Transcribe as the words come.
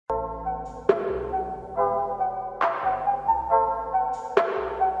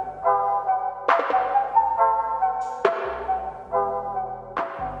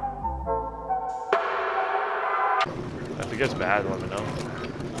died, let me know.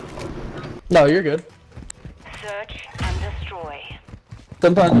 No, you're good. Search and destroy.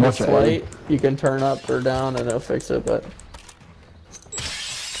 Sometimes if it's light, you can turn up or down and it'll fix it, but...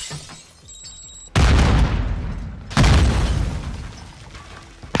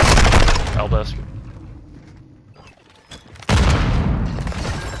 L-desk.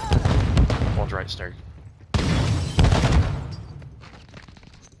 One's right stair.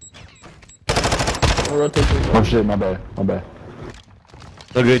 Oh shit, my bad, my bad.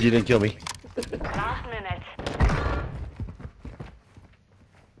 So good, you didn't kill me. Last minute.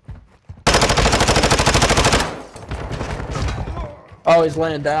 Oh, he's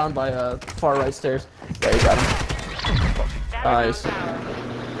laying down by far right stairs. Yeah, you got him. Nice.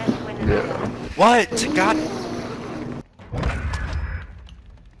 Yeah. What? God.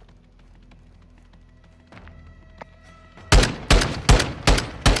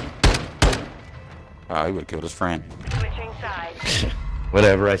 Oh, he would've killed his friend. Switching sides.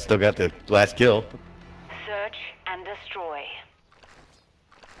 Whatever, I still got the last kill. Search and destroy.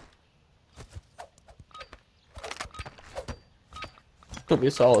 Could be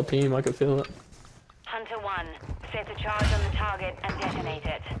a solid team, I could feel it. Hunter 1, set a charge on the target and detonate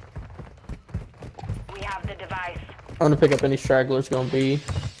it. We have the device. I'm gonna pick up any stragglers going B.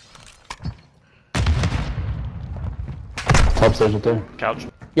 Top stage up there. Couch.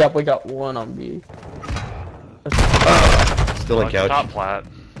 Yep, we got one on B. Still in couch. Top plat.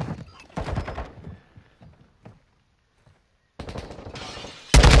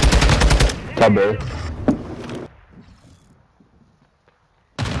 Top barrier.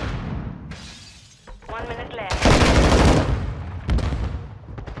 One minute left.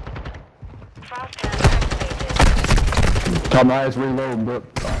 Fast hand activated. Top right is reloading, bro.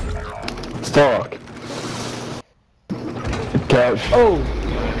 Fuck. Couch. Oh!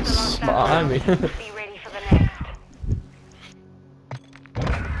 Nice. Behind me. Be ready for the next.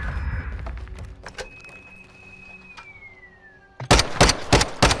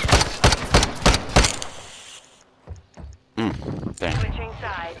 Dang. Switching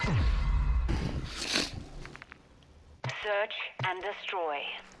sides. Search and destroy.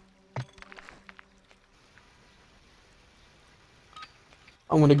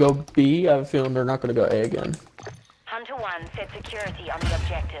 I'm gonna go B. I have a feeling they're not gonna go A again. Hunter 1, set security on the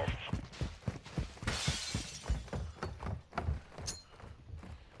objectives.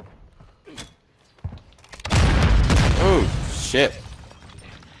 Oh, shit.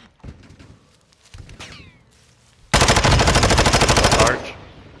 Arch.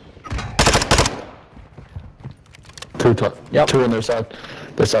 Two top. Yep. Two on their side.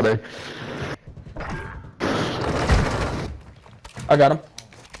 Their side there. I got him.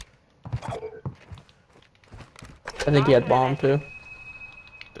 I think he had bomb too.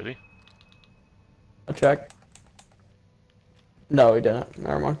 Did he? I'll check. No, he didn't.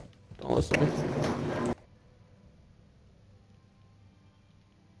 Never mind. Don't listen to me.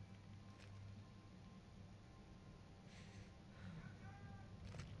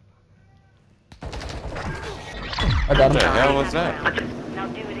 I got What the him. hell was that? Now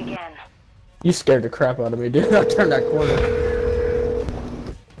do it again. You scared the crap out of me, dude. I turned that corner.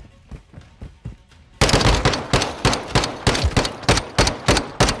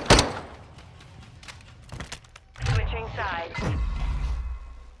 Switching sides.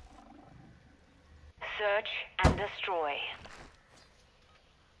 Search and destroy.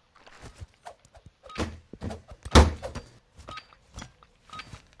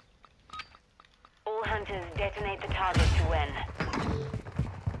 All hunters detonate the target to win.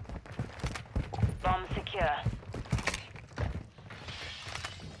 Bomb secure.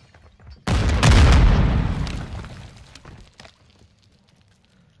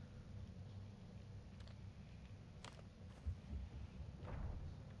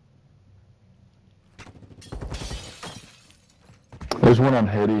 There's one on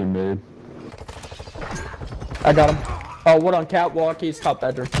Haiti and mid. I got him. Oh, one on catwalk. He's top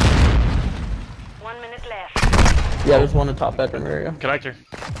bedroom. 1 minute left. Yeah, there's one in top bedroom area. Connector.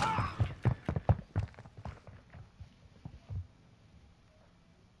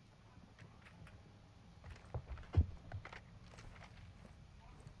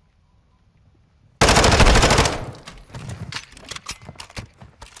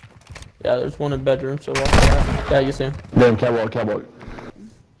 Yeah, there's one in bedroom, so watch that. Yeah, you see him. Damn, catwalk, catwalk.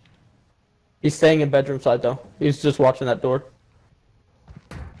 He's staying in bedroom side though. He's just watching that door.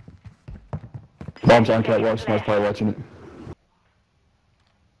 Bombs on catwalk, somebody's probably watching it.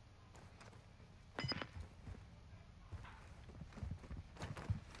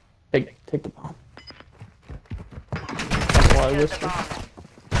 Take the bomb. That's why I Secure the whispered. bomb.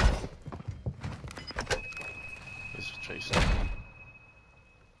 He's chasing.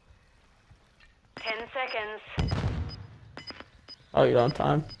 seconds. Oh, you don't have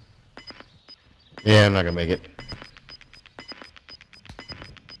time? Yeah, I'm not gonna make it.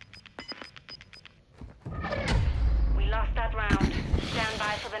 We lost that round. Stand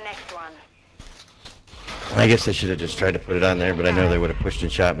by for the next one. I guess I should have just tried to put it on there, but I know they would have pushed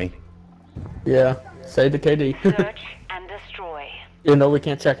and shot me. Yeah. Save the KD. Search and destroy. You know we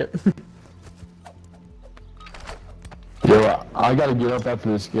can't check it. Yo, I gotta get up after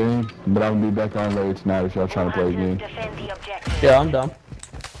this game, but I'm gonna be back on later tonight if y'all trying to play a game. Defend the objective. Yeah, I'm done.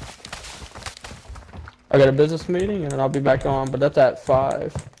 I got a business meeting and then I'll be back on, but that's at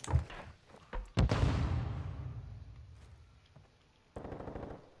 5.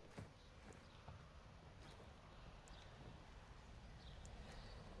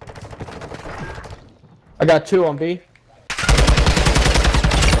 I got 2 on B.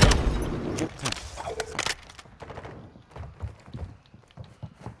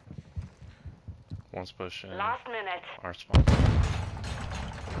 One's pushing. Last minute. Our spawn.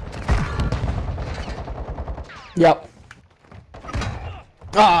 Yep.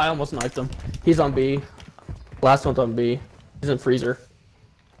 Ah, I almost knifed him. He's on B. Last one's on B. He's in freezer.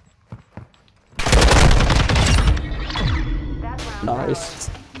 That round Nice.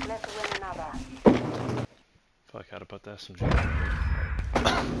 goes. Let's win another. Fuck, how to put the SMG on me.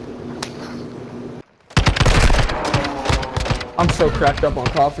 I'm so cracked up on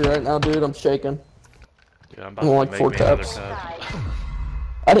coffee right now, dude. I'm shaking. Dude, I'm about I'm to like make 4 me another taps. tab.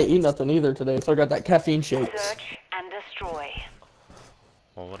 I didn't eat nothing either today, so I got that caffeine shakes. Search and destroy.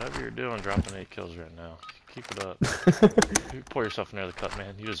 Well, whatever you're doing, dropping 8 kills right now. Keep it up. You pour yourself near the cup,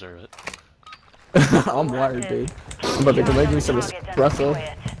 man. You deserve it. I'm wired, dude. I'm about to go make me some espresso.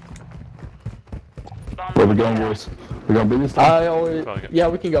 Where we going, boys? We gonna be this time? I always, Probably good. yeah,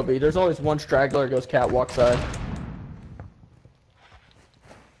 we can go B. There's always one straggler that goes catwalk side.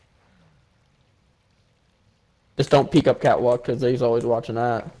 Just don't peek up catwalk because he's always watching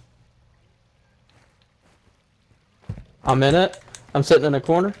that. I'm in it. I'm sitting in a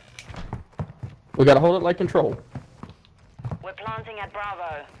corner. We gotta hold it like control. We're planting at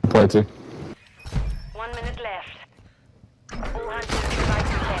Bravo. Play 2. 1 minute left. All hunters try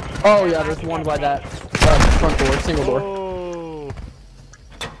to set. Oh yeah, there's one by that front door, single door. Oh,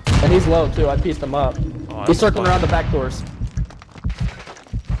 And he's low too, I pieced him up. that's He's circling fun. around the back doors.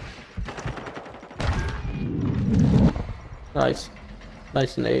 Nice.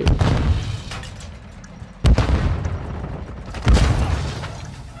 Nice nade.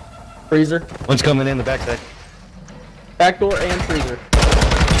 Freezer. One's coming in the backside. Back door and freezer.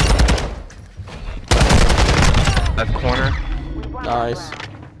 Left corner. We won Nice. that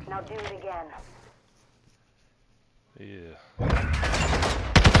round. Now do it again. Yeah.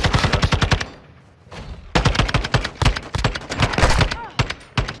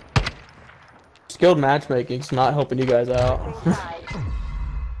 Skilled matchmaking's not helping you guys out. Inside.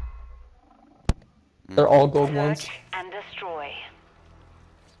 They're all gold ones. Search and destroy.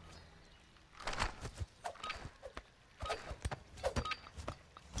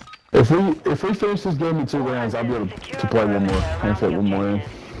 If we finish this game in 2 rounds, I'll be able to play one more. And fit one more in.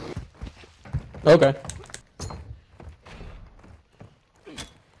 Okay.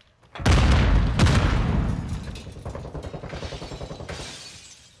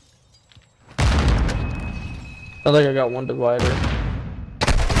 I think I got one divider.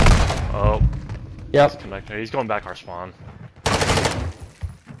 Oh, Yep. connector. He's going back our spawn.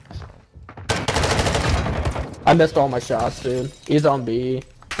 I missed all my shots, dude. He's on B.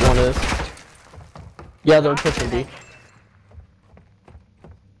 One is. Yeah, they're pushing B.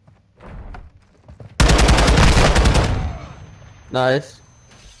 Nice.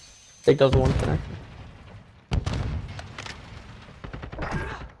 I think that was one connection.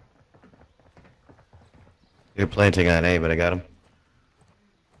 You're planting on A, but I got him.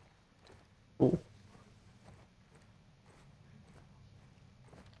 Ooh.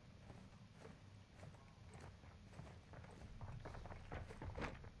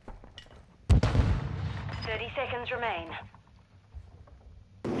 Seconds remain.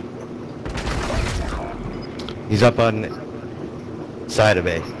 He's up on side of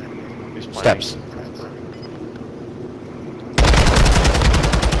A. He's planning. Steps.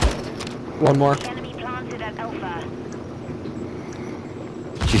 One more. Enemy planted at Alpha.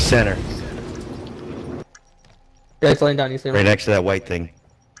 She's center. Yeah, it's laying down. You see him? Right next to that white thing.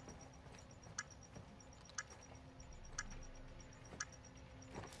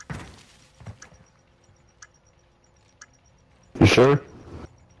 You sure?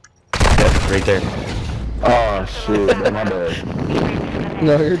 Yeah, right there. Oh shit, man, my bad.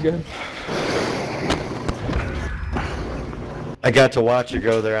 No, you're good. I got to watch her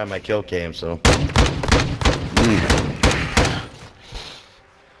go there on my kill cam, so.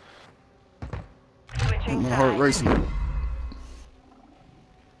 racing it.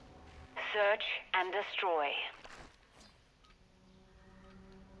 Search and destroy.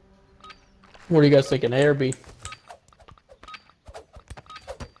 What are you guys thinking, A or B?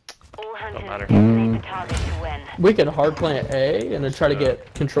 All hunters matter. detonate the target to win. We could hard plant A and then try to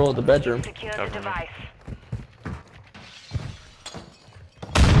get control of the bedroom. Secure the Cover me. device.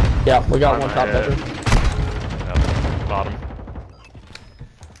 Yeah, we got On one my top head. bedroom. Yep. Bottom.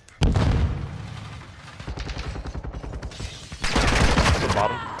 The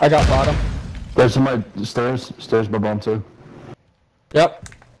bottom. I got bottom. There's somebody stairs by bomb too. Yep.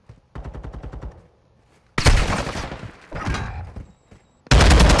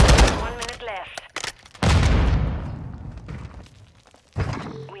 One minute left.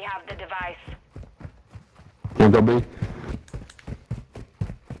 We have the device. You wanna go B?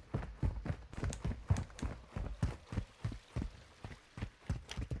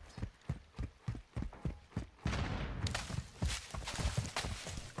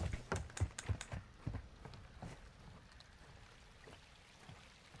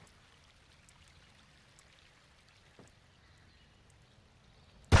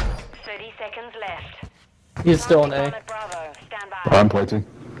 Seconds left. He's still in Bomb A. at Bravo. Stand by. I'm plating.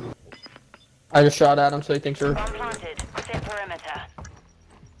 I just shot at him, so he thinks we're... Bomb planted. Set perimeter.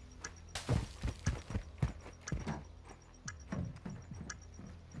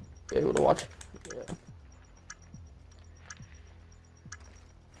 able to watch. Yeah.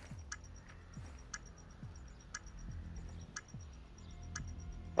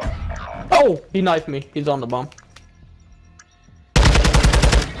 Oh! He knifed me. He's on the bomb.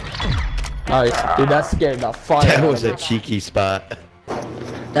 Nice. Dude, that scared the fire That out was of a me. cheeky spot.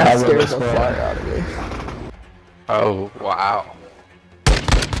 That scared the fire out of me. Oh, wow.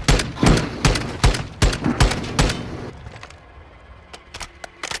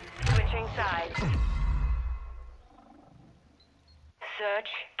 Switching sides. Search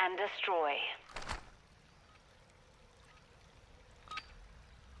and destroy.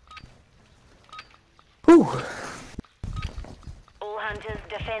 Whew. All hunters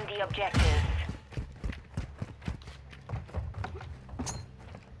defend the objectives.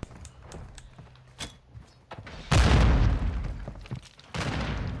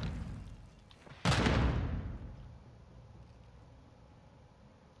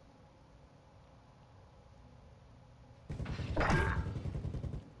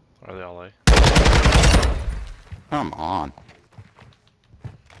 Are they all A? Come on.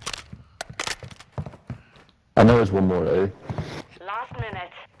 I know there's one more A. Last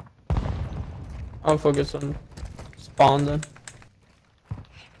minute. I'm focused on spawn then.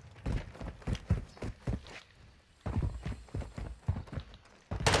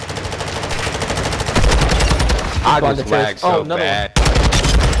 I Spawned just the lagged chest. Oh, so another bad.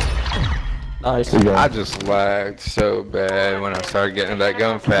 Nice. We go. I just lagged so bad when I started getting that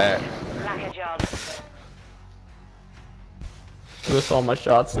gun fat. Lack a job. You missed all my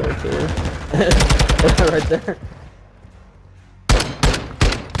shots there too. Right there.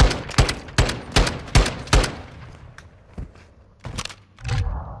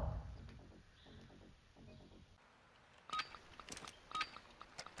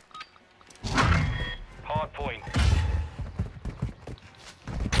 Hard point.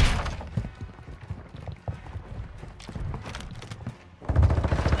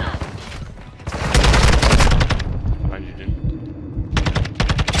 Behind you, dude.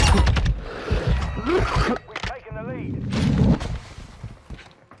 We've taken the lead.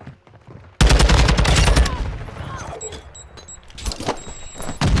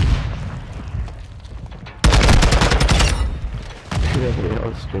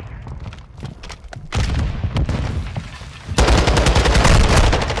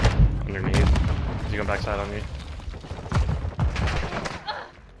 Underneath. Is he going backside on me?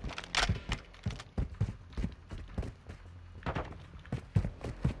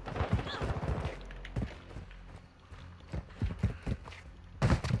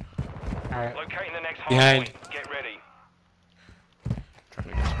 Locating the next hard Behind. point. Get ready. Trying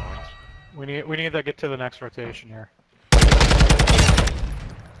to get spawns. We need to get to the next rotation here.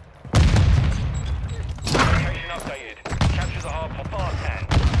 Location updated. Capture the hard point. Fast hand.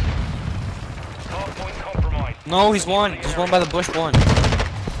 Hard point compromised. No, he's one. He's one by the bush one.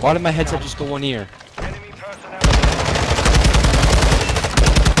 Why did my headset just go one ear? Enemy personnel.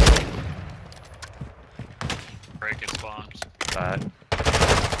 Breaking spawns. That.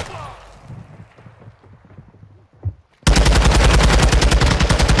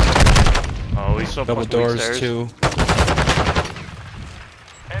 Oh, he's so Double fucking weak doors stairs. too.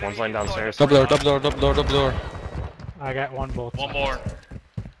 One's laying downstairs. Double door, double door, double door, double door. I got one both. One more.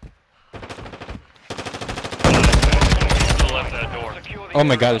 Oh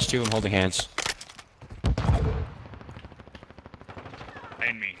my god, there's two of them holding hands.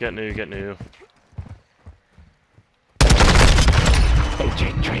 And me. Get new, get new.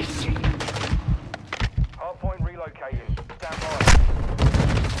 Hardpoint relocating. Stand by.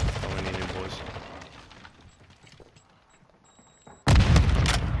 Oh, we need new boys.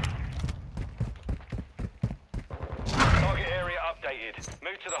 Target area updated.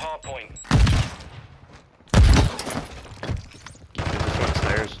 Move to the hardpoint. This one's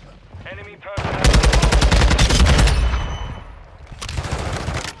stairs. Enemy personnel.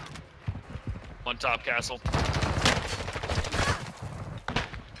 One top castle.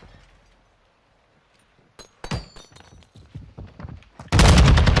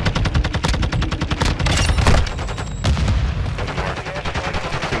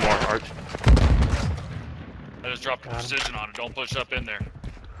 Two more, Arch. I just dropped a precision on it. Don't push up in there.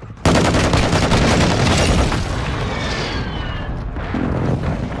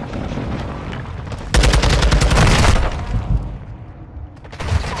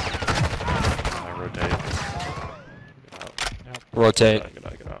 I rotate. Get out. Rotate. Get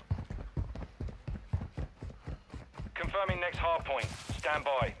out, get out. Confirming next hardpoint. Stand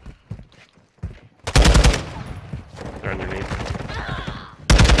by. They're underneath.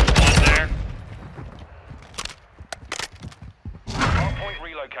 One there. Hardpoint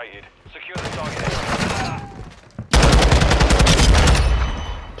relocated. Secure the target area.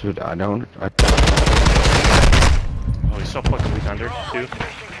 Dude, I don't. Oh, he's so fucking weak under. Two. Mission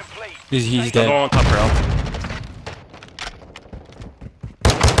complete. He's Another dead. one on top rail.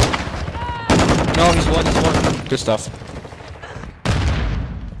 No, he's one. Good stuff.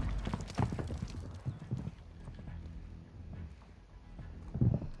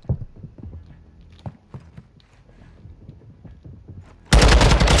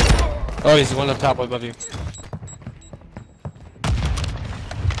 Oh, he's one up top above you.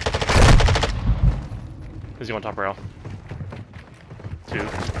 Is he on top rail? Two.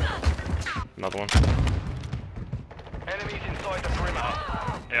 Another one. Enemies inside the perimeter.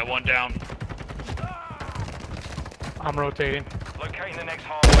 Yeah, one down. I'm rotating. Locating the next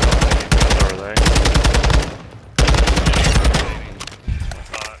hardpoint. So are they?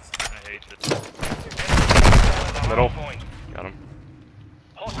 I hate it. Middle. Hardpoint. Got him.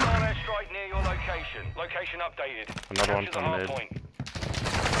 Hostile airstrike near your location. Location updated. Another one Capture from the mid. hardpoint.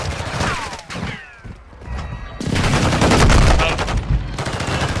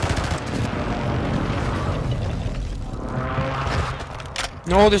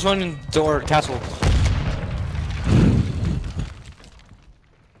 No, there's one in door castle.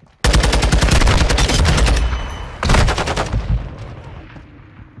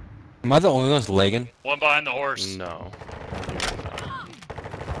 Am I the only one that's lagging? One behind the horse. No.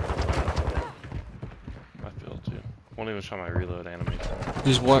 I feel too. Won't even show my reload animation.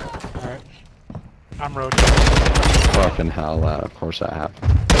 There's one. Alright. I'm rotating. Fucking hell, of course I have.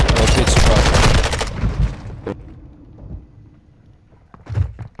 Rotate's truck.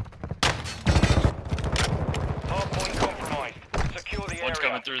 Hardpoint compromised. Secure the One's area.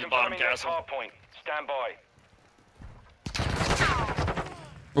 coming through the bottom Confirming next castle. hardpoint. Stand by.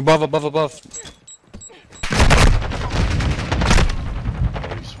 Above. Oh,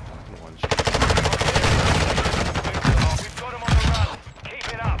 he's fucking one shot. We've got him on the run. Keep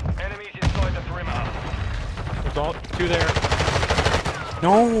it up. Enemies inside the perimeter. There's all two there.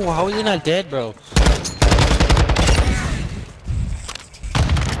 No, how is he not dead, bro?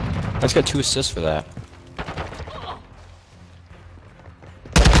 I just got 2 assists for that.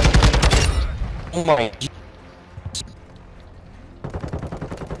 Oh my.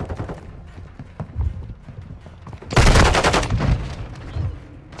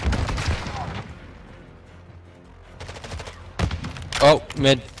 Oh,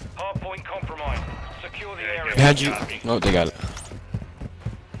 mid. Hardpoint compromised. Secure the area. Behind you. Oh, they got it.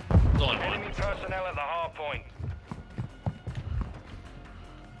 There's only one. Enemy personnel at the hardpoint.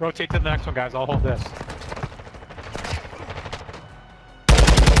 Rotate to the next one, guys. I'll hold this.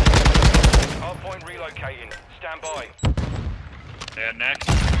 Hardpoint relocating. Stand by. And next.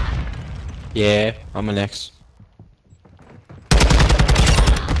 Yeah, I'm a next.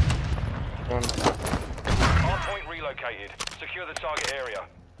 Hardpoint relocated. Secure the target area.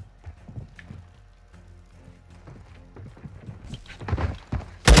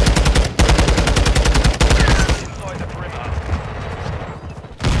 Inside the perimeter.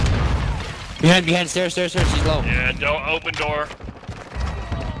 Behind, stairs, he's low. Yeah, don't open door.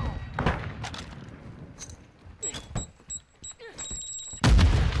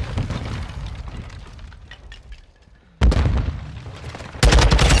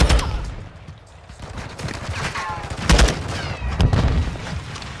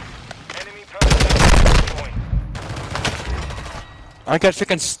 I got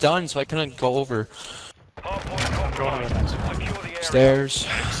freaking stunned, so I couldn't go over. Hardpoint compromised. Secure the area. Stairs.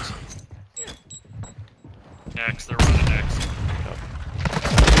 Next, they're running next.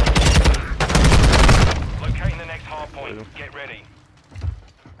 Locating the next hardpoint. Get ready.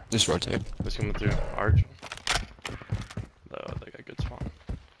 Just rotate. Just coming through. Arch. No, they got good spawn.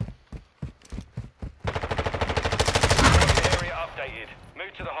 Area updated.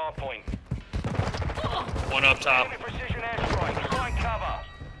 Move to the hardpoint. One up top. Enemy precision airstrike. Find cover.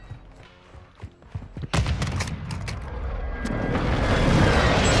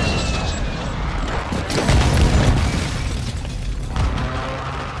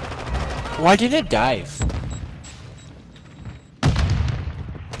 Why did it dive?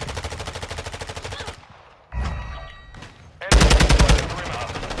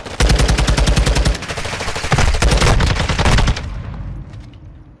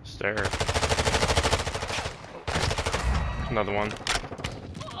 Stair. Another one.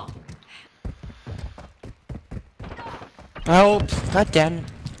 Help! God damn it.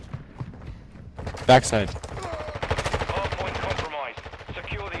 Backside. Hardpoint compromised.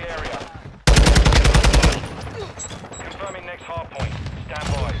 Secure the area. Confirming next hardpoint. Stand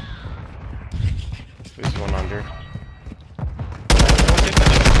by. There's one under.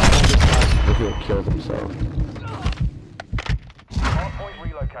 Look who killed himself. Hardpoint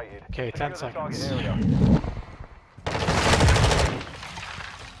relocated. Okay, 10 Secure the target seconds. area.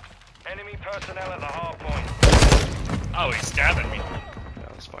 Enemy personnel at the hardpoint. Oh, he's stabbing me. Yeah,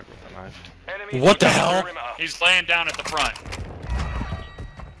 let's fuck with the knife. Enemy What the on hell? perimeter. He's laying down at the front.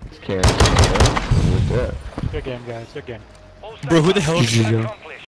 Can't. What's that? Good game, guys. Good game. All Bro, who the hell stations did you accomplished.